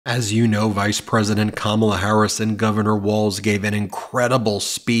As you know, Vice President Kamala Harris and Governor Walz gave an incredible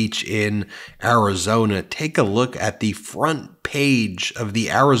speech in Arizona. Take a look at the front page of the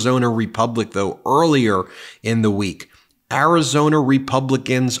Arizona Republic, though, earlier in the week. Arizona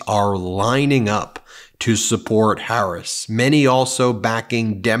Republicans are lining up to support Harris, many also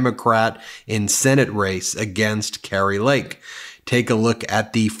backing Democrat in Senate race against Kari Lake. Take a look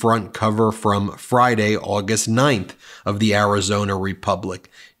at the front cover from Friday, August 9th of the Arizona Republic.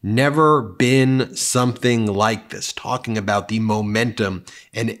 Never been something like this, talking about the momentum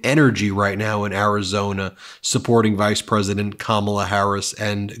and energy right now in Arizona supporting Vice President Kamala Harris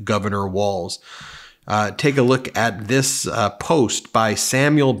and Governor Walz. Take a look at this post by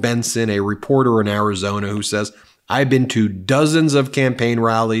Samuel Benson, a reporter in Arizona, who says, "I've been to dozens of campaign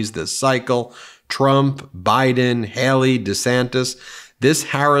rallies this cycle. Trump, Biden, Haley, DeSantis. This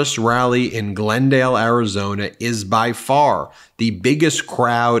Harris rally in Glendale, Arizona is by far the biggest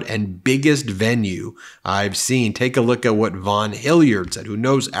crowd and biggest venue I've seen." Take a look at what Von Hilliard said, who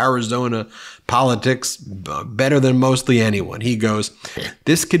knows Arizona politics better than mostly anyone. He goes,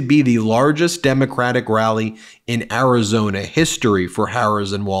 "This could be the largest Democratic rally in Arizona history for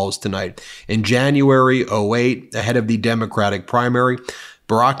Harris and Walz tonight. In January 2008, ahead of the Democratic primary,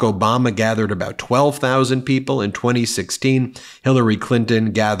 Barack Obama gathered about 12,000 people. In 2016, Hillary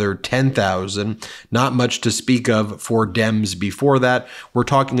Clinton gathered 10,000. Not much to speak of for Dems before that. We're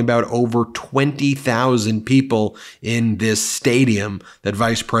talking about over 20,000 people in this stadium that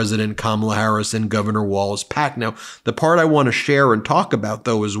Vice President Kamala Harris and Governor Walz packed." Now, the part I want to share and talk about,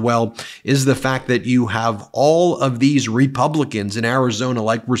 though, as well, is the fact that you have all of these Republicans in Arizona,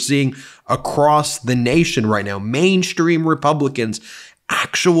 like we're seeing across the nation right now, mainstream Republicans,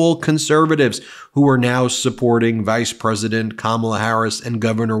 actual conservatives who are now supporting Vice President Kamala Harris and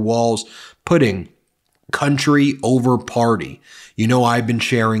Governor Walz, putting country over party. You know, I've been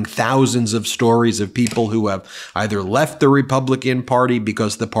sharing thousands of stories of people who have either left the Republican Party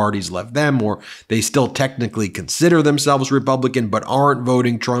because the party's left them, or they still technically consider themselves Republican but aren't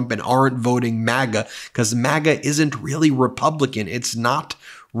voting Trump and aren't voting MAGA because MAGA isn't really Republican. It's not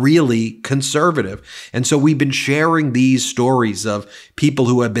really conservative. And so we've been sharing these stories of people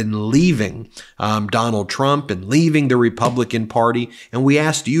who have been leaving Donald Trump and leaving the Republican Party. And we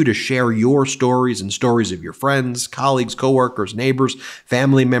asked you to share your stories and stories of your friends, colleagues, coworkers, neighbors,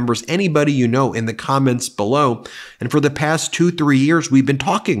 family members, anybody you know, in the comments below. And for the past 2-3 years, we've been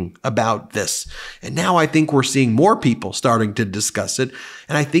talking about this. And now I think we're seeing more people starting to discuss it.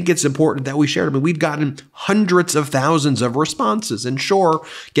 And I think it's important that we share it. I mean, we've gotten hundreds of thousands of responses. And sure,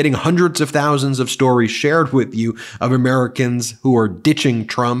 getting hundreds of thousands of stories shared with you of Americans who are ditching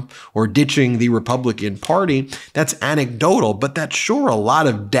Trump or ditching the Republican Party, that's anecdotal, but that's sure a lot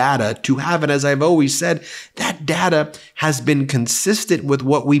of data to have. And as I've always said, that data has been consistent with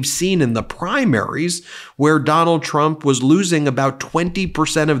what we've seen in the primaries, where Donald Trump was losing about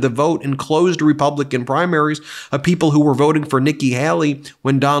 20% of the vote in closed Republican primaries of people who were voting for Nikki Haley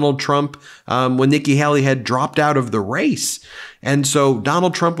when Nikki Haley had dropped out of the race. And so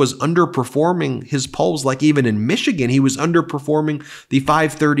Donald Trump was underperforming his polls, like even in Michigan, he was underperforming the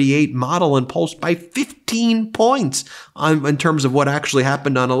 538 model in polls by 15 points in terms of what actually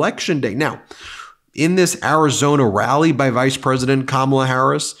happened on election day. Now, in this Arizona rally by Vice President Kamala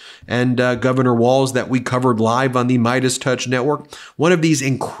Harris and Governor Walz that we covered live on the MeidasTouch network, one of these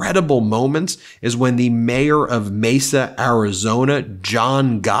incredible moments is when the mayor of Mesa, Arizona,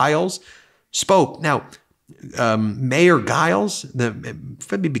 John Giles, spoke. Now, Mayor Giles,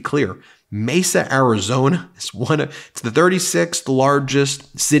 let me be clear, Mesa, Arizona is it's the 36th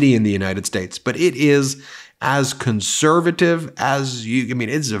largest city in the United States, but it is as conservative as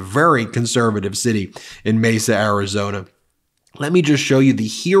it's a very conservative city in Mesa, Arizona. Let me just show you the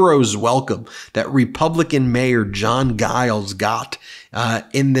hero's welcome that Republican Mayor John Giles got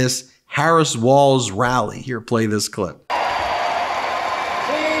in this Harris-Walz rally. Here, play this clip.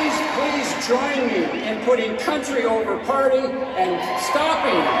 Please join me in putting country over party and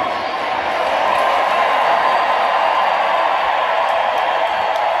stopping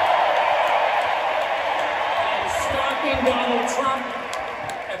Donald Trump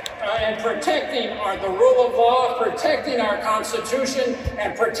and protecting the rule of law, protecting our Constitution,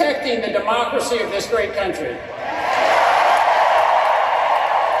 and protecting the democracy of this great country.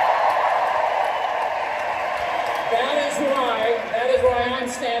 That is why I'm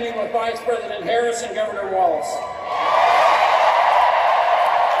standing with Vice President Harris and Governor Walz.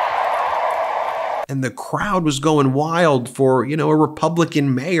 And the crowd was going wild for, a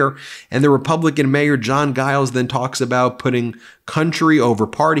Republican mayor. And the Republican mayor, John Giles, then talks about putting country over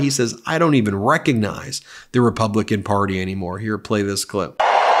party. He says, I don't even recognize the Republican Party anymore. Here, play this clip.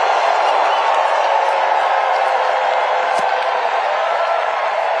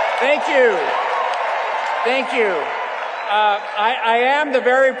 Thank you. Thank you. I am the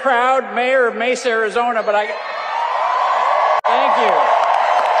very proud mayor of Mesa, Arizona, but thank you.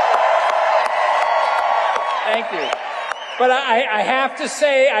 Thank you. But I have to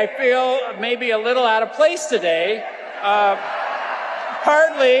say, I feel maybe a little out of place today.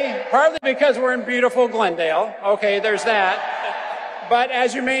 Partly because we're in beautiful Glendale. Okay, there's that. But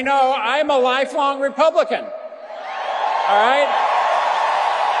as you may know, I'm a lifelong Republican. All right?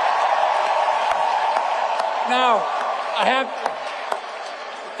 Now,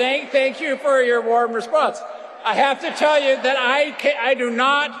 thank you for your warm response. I have to tell you that I do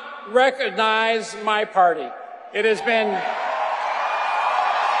not recognize my party. It has been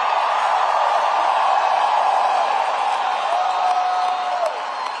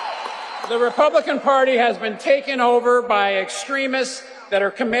the Republican Party has been taken over by extremists that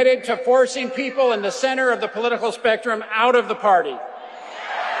are committed to forcing people in the center of the political spectrum out of the party.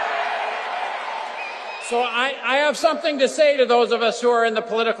 So I have something to say to those of us who are in the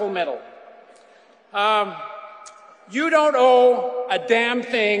political middle. You don't owe a damn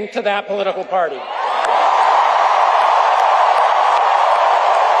thing to that political party.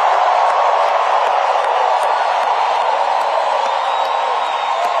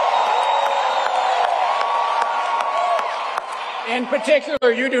 In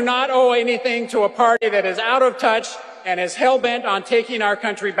particular, you do not owe anything to a party that is out of touch and is hell-bent on taking our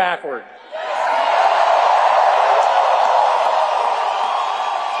country backward.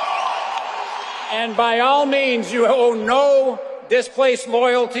 And by all means, you owe no displaced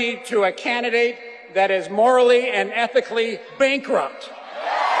loyalty to a candidate that is morally and ethically bankrupt.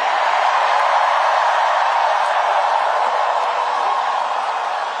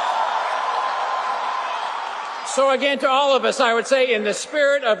 So again, to all of us, I would say, in the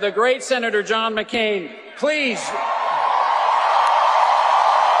spirit of the great Senator John McCain, please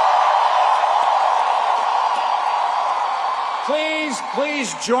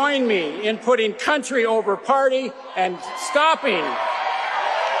join me in putting country over party and stopping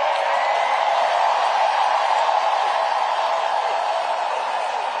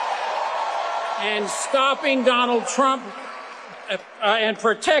Donald Trump and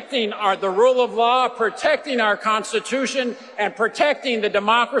protecting the rule of law, protecting our Constitution, and protecting the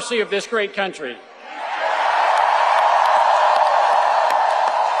democracy of this great country.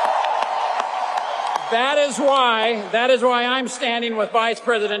 That is why I'm standing with Vice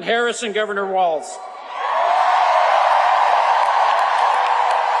President Harris and Governor Walz.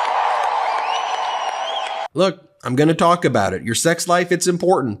 Look, I'm going to talk about it. Your sex life, it's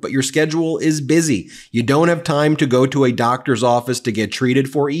important, but your schedule is busy. You don't have time to go to a doctor's office to get treated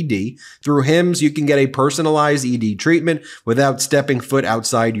for ED. Through HIMSS, you can get a personalized ED treatment without stepping foot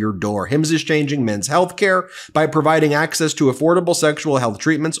outside your door. HIMSS is changing men's health care by providing access to affordable sexual health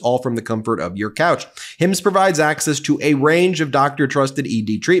treatments, all from the comfort of your couch. HIMSS provides access to a range of doctor-trusted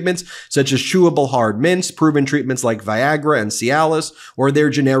ED treatments, such as chewable hard mints, proven treatments like Viagra and Cialis, or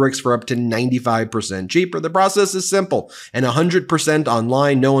their generics for up to 95% cheaper. The process is simple and 100%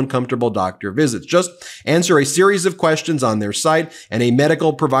 online, no uncomfortable doctor visits. Just answer a series of questions on their site, and a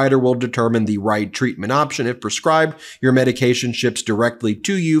medical provider will determine the right treatment option. If prescribed, your medication ships directly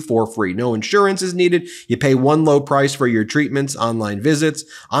to you for free. No insurance is needed. You pay one low price for your treatments, online visits,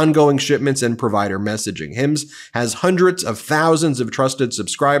 ongoing shipments, and provider messaging. HIMSS has hundreds of thousands of trusted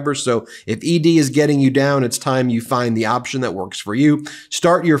subscribers, so if ED is getting you down, it's time you find the option that works for you.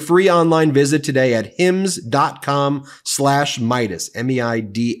 Start your free online visit today at hims.com/Meidas,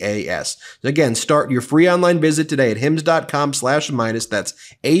 M-E-I-D-A-S. Again, start your free online visit today at hims.com/Meidas. That's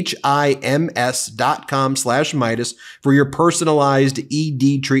HIMS.com/Meidas for your personalized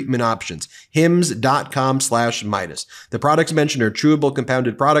ED treatment options. hims.com/Meidas. The products mentioned are chewable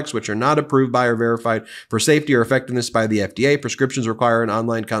compounded products which are not approved by or verified for safety or effectiveness by the FDA. Prescriptions require an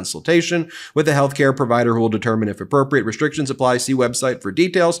online consultation with a healthcare provider who will determine if appropriate. Restrictions apply. See website for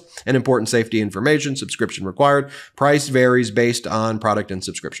details and important safety information. Subscription required. Price varies based on product and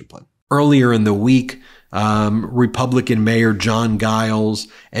subscription plan. Earlier in the week, Republican Mayor John Giles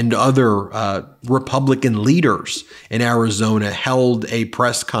and other Republican leaders in Arizona held a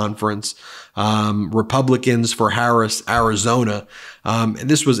press conference. Republicans for Harris, Arizona. And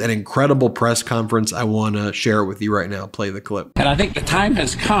this was an incredible press conference. I want to share it with you right now. Play the clip. And I think the time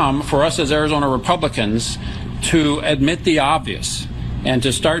has come for us as Arizona Republicans to admit the obvious and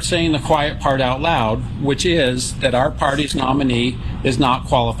to start saying the quiet part out loud, which is that our party's nominee is not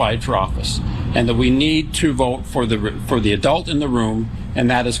qualified for office, and that we need to vote for the adult in the room, and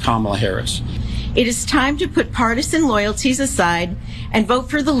that is Kamala Harris. It is time to put partisan loyalties aside and vote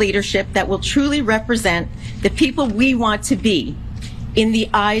for the leadership that will truly represent the people we want to be. in the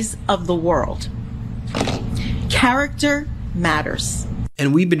eyes of the world. Character matters.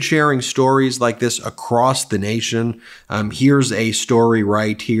 And we've been sharing stories like this across the nation. Here's a story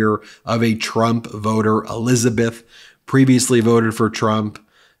right here of a Trump voter, Elizabeth, previously voted for Trump,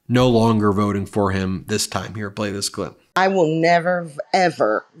 no longer voting for him this time. Here, play this clip. I will never,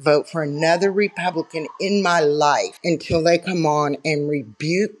 ever vote for another Republican in my life until they come on and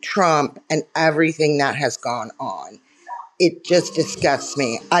rebuke Trump and everything that has gone on. It just disgusts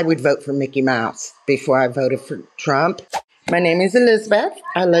me. I would vote for Mickey Mouse before I voted for Trump. My name is Elizabeth.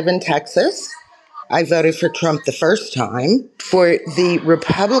 I live in Texas. I voted for Trump the first time. For the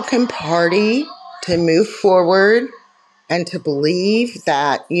Republican Party to move forward and to believe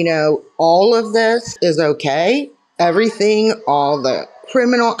that, all of this is okay. Everything, all the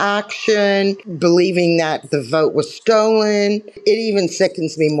criminal action, believing that the vote was stolen. It even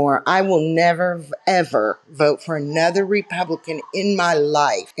sickens me more. I will never, ever vote for another Republican in my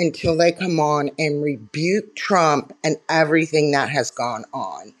life until they come on and rebuke Trump and everything that has gone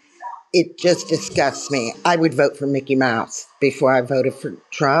on. It just disgusts me. I would vote for Mickey Mouse before I voted for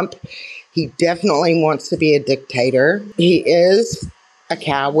Trump. He definitely wants to be a dictator. He is a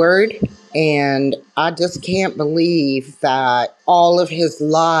coward. And I just can't believe that all of his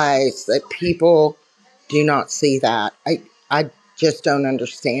lies, that people do not see that. I just don't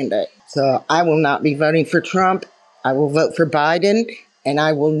understand it. So I will not be voting for Trump. I will vote for Biden. And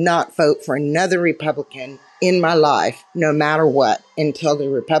I will not vote for another Republican in my life, no matter what, until the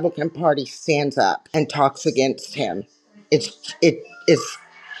Republican Party stands up and talks against him. It is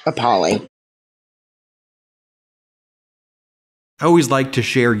appalling. I always like to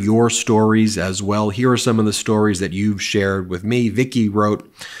share your stories as well. Here are some of the stories that you've shared with me. Vicky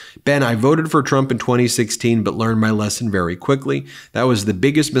wrote, Ben, I voted for Trump in 2016, but learned my lesson very quickly. That was the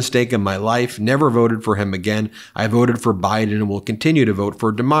biggest mistake of my life. Never voted for him again. I voted for Biden and will continue to vote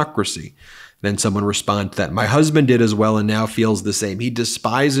for democracy. Then someone responded to that. My husband did as well and now feels the same. He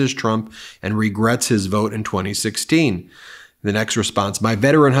despises Trump and regrets his vote in 2016. The next response, my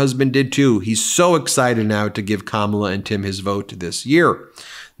veteran husband did too. He's so excited now to give Kamala and Tim his vote this year.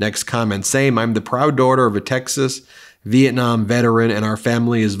 Next comment, same. I'm the proud daughter of a Texas Vietnam veteran and our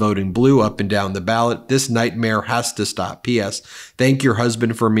family is voting blue up and down the ballot. This nightmare has to stop. P.S. Thank your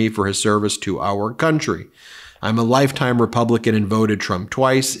husband for me for his service to our country. I'm a lifetime Republican and voted Trump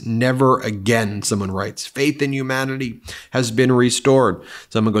twice. Never again, someone writes. Faith in humanity has been restored.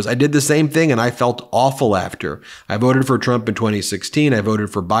 Someone goes, I did the same thing and I felt awful after. I voted for Trump in 2016. I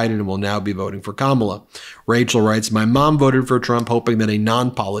voted for Biden and will now be voting for Kamala. Rachel writes, my mom voted for Trump hoping that a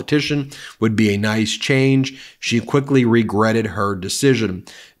non-politician would be a nice change. She quickly regretted her decision.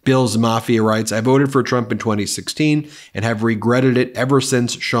 Bill's Mafia writes, I voted for Trump in 2016 and have regretted it ever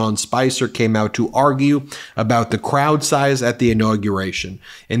since Sean Spicer came out to argue about the crowd size at the inauguration.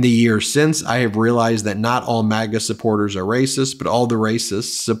 In the years since, I have realized that not all MAGA supporters are racist, but all the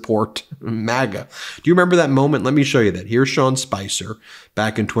racists support MAGA. Do you remember that moment? Let me show you that. Here's Sean Spicer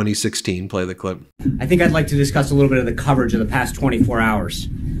back in 2016. Play the clip. I think I'd like to discuss a little bit of the coverage of the past 24 hours.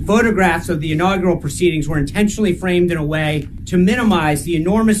 Photographs of the inaugural proceedings were intentionally framed in a way to minimize the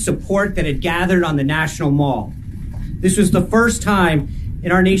enormous support that had gathered on the National Mall. This was the first time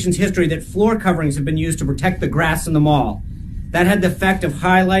in our nation's history that floor coverings have been used to protect the grass in the mall. That had the effect of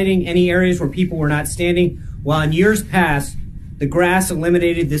highlighting any areas where people were not standing, while in years past, the grass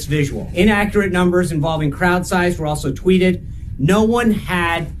eliminated this visual. Inaccurate numbers involving crowd size were also tweeted. No one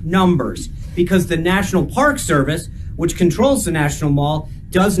had numbers because the National Park Service, which controls the National Mall,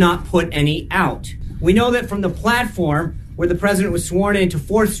 does not put any out. We know that from the platform where the president was sworn in to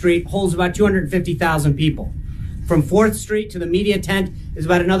 4th Street holds about 250,000 people. From 4th Street to the media tent is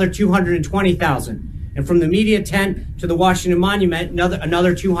about another 220,000. And from the media tent to the Washington Monument,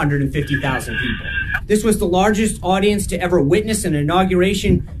 another 250,000 people. This was the largest audience to ever witness an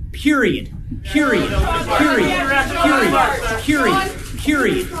inauguration, period. Period. Period. Period. Period.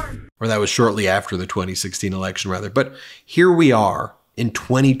 Period. Or that was shortly after the 2016 election, rather. But here we are in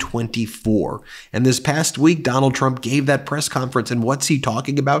 2024. And this past week, Donald Trump gave that press conference. And what's he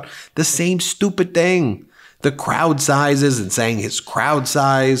talking about? The same stupid thing. The crowd sizes and saying his crowd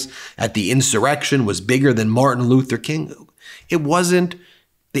size at the insurrection was bigger than Martin Luther King. It wasn't.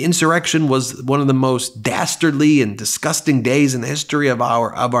 The insurrection was one of the most dastardly and disgusting days in the history of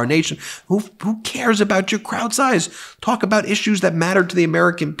our nation. Who cares about your crowd size? Talk about issues that matter to the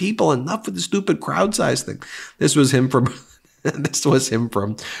American people. Enough with the stupid crowd size thing. This was him from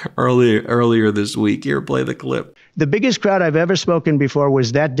earlier this week. Here, play the clip. The biggest crowd I've ever spoken before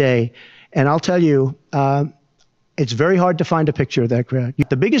was that day. And I'll tell you, It's very hard to find a picture of that crowd.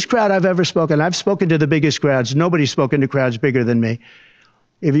 The biggest crowd I've ever spoken, I've spoken to the biggest crowds. Nobody's spoken to crowds bigger than me.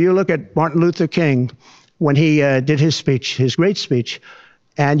 If you look at Martin Luther King, when he did his speech, his great speech,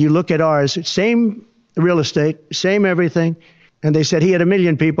 and you look at ours, same real estate, same everything, and they said he had 1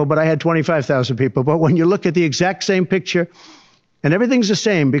 million people, but I had 25,000 people. But when you look at the exact same picture, and everything's the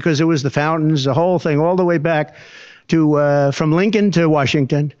same because it was the fountains, the whole thing, all the way back to from Lincoln to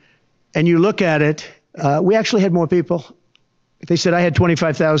Washington, and you look at it, we actually had more people. They said I had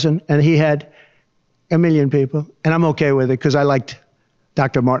 25,000 and he had 1 million people, and I'm okay with it because I liked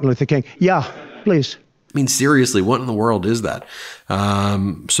Dr. Martin Luther King. Yeah, please. I mean, seriously, what in the world is that?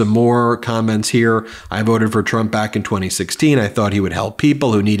 Some more comments here. I voted for Trump back in 2016. I thought he would help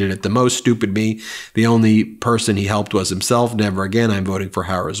people who needed it the most. Stupid me. The only person he helped was himself. Never again. I'm voting for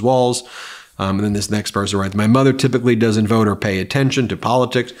Walz. And then this next person writes, my mother typically doesn't vote or pay attention to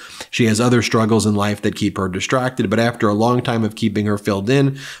politics. She has other struggles in life that keep her distracted. But after a long time of keeping her filled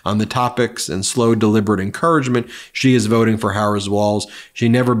in on the topics and slow, deliberate encouragement, she is voting for Walz. She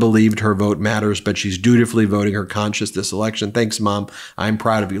never believed her vote matters, but she's dutifully voting her conscience this election. Thanks, Mom. I'm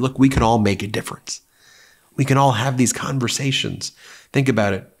proud of you. Look, we can all make a difference. We can all have these conversations. Think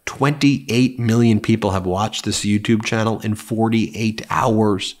about it. 28 million people have watched this YouTube channel in 48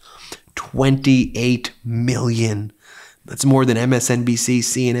 hours. 28 million. That's more than MSNBC,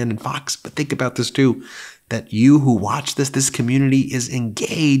 CNN, and Fox. But think about this too, that you who watch this community is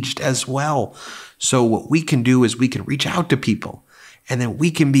engaged as well. So what we can do is we can reach out to people, and then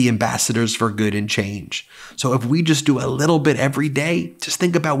we can be ambassadors for good and change. So if we just do a little bit every day, just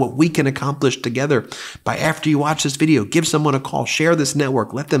think about what we can accomplish together. By after you watch this video, give someone a call, share this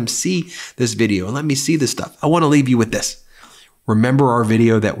network, let them see this video, and let me see this stuff. I want to leave you with this. Remember our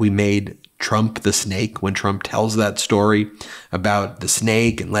video that we made, Trump the Snake, when Trump tells that story about the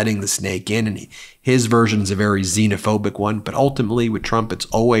snake and letting the snake in, and his version is a very xenophobic one, but ultimately with Trump, it's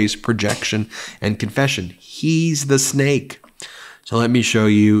always projection and confession. He's the snake. So let me show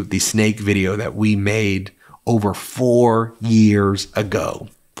you the snake video that we made over 4 years ago.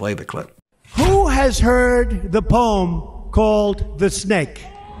 Play the clip. Who has heard the poem called The Snake?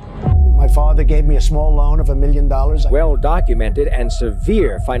 My father gave me a small loan of $1 million. Well-documented and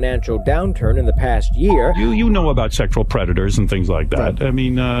severe financial downturn in the past year. You know about sexual predators and things like that. I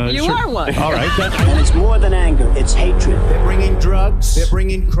mean, You are one. All right. And it's more than anger, it's hatred. They're bringing drugs, they're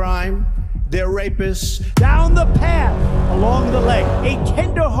bringing crime, they're rapists. Down the path, along the lake, a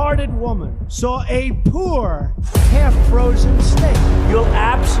tender-hearted woman saw a poor, half-frozen snake. You'll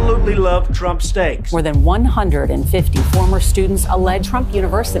absolutely love Trump steaks. More than 150 former students allege Trump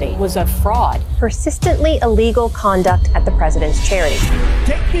University was a fraud. Persistently illegal conduct at the president's charity.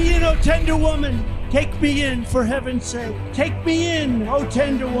 Take me in, oh tender woman. Take me in, for heaven's sake. Take me in, oh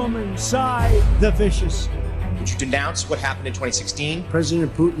tender woman. Sigh the vicious. Would you denounce what happened in 2016?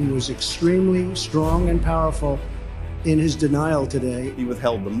 President Putin was extremely strong and powerful in his denial today. He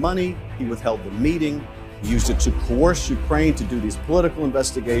withheld the money, he withheld the meeting, he used it to coerce Ukraine to do these political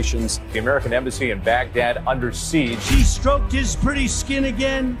investigations. The American embassy in Baghdad under siege. She stroked his pretty skin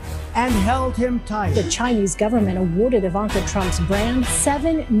again and held him tight. The Chinese government awarded Ivanka Trump's brand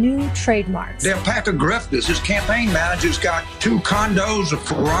 7 new trademarks. They're a pack of grifters. His campaign manager's got 2 condos, a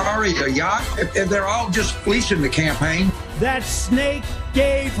Ferrari, a yacht. They're all just fleecing the campaign. That snake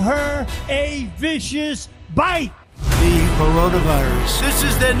gave her a vicious bite. The coronavirus. This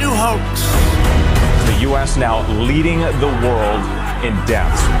is their new hoax. The U.S. now leading the world in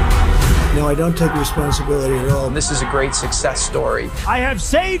deaths. No, I don't take responsibility at all. This is a great success story. I have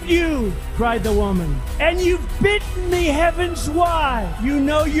saved you, cried the woman. And you've bitten me, heavens why? You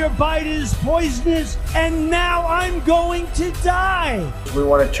know your bite is poisonous, and now I'm going to die. We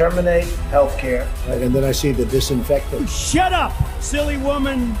want to terminate health care. Right, and then I see the disinfectant. Shut up, silly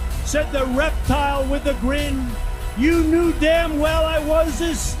woman, said the reptile with a grin. You knew damn well I was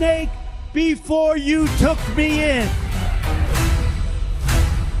a snake before you took me in.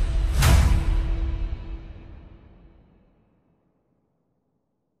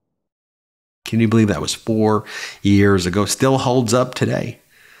 Can you believe that was 4 years ago? Still holds up today.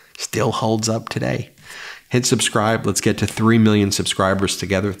 Still holds up today. Hit subscribe. Let's get to 3 million subscribers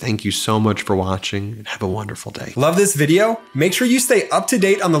together. Thank you so much for watching, and have a wonderful day. Love this video? Make sure you stay up to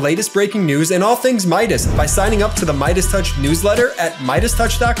date on the latest breaking news and all things Meidas by signing up to the MeidasTouch newsletter at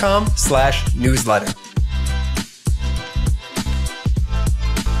MeidasTouch.com/newsletter.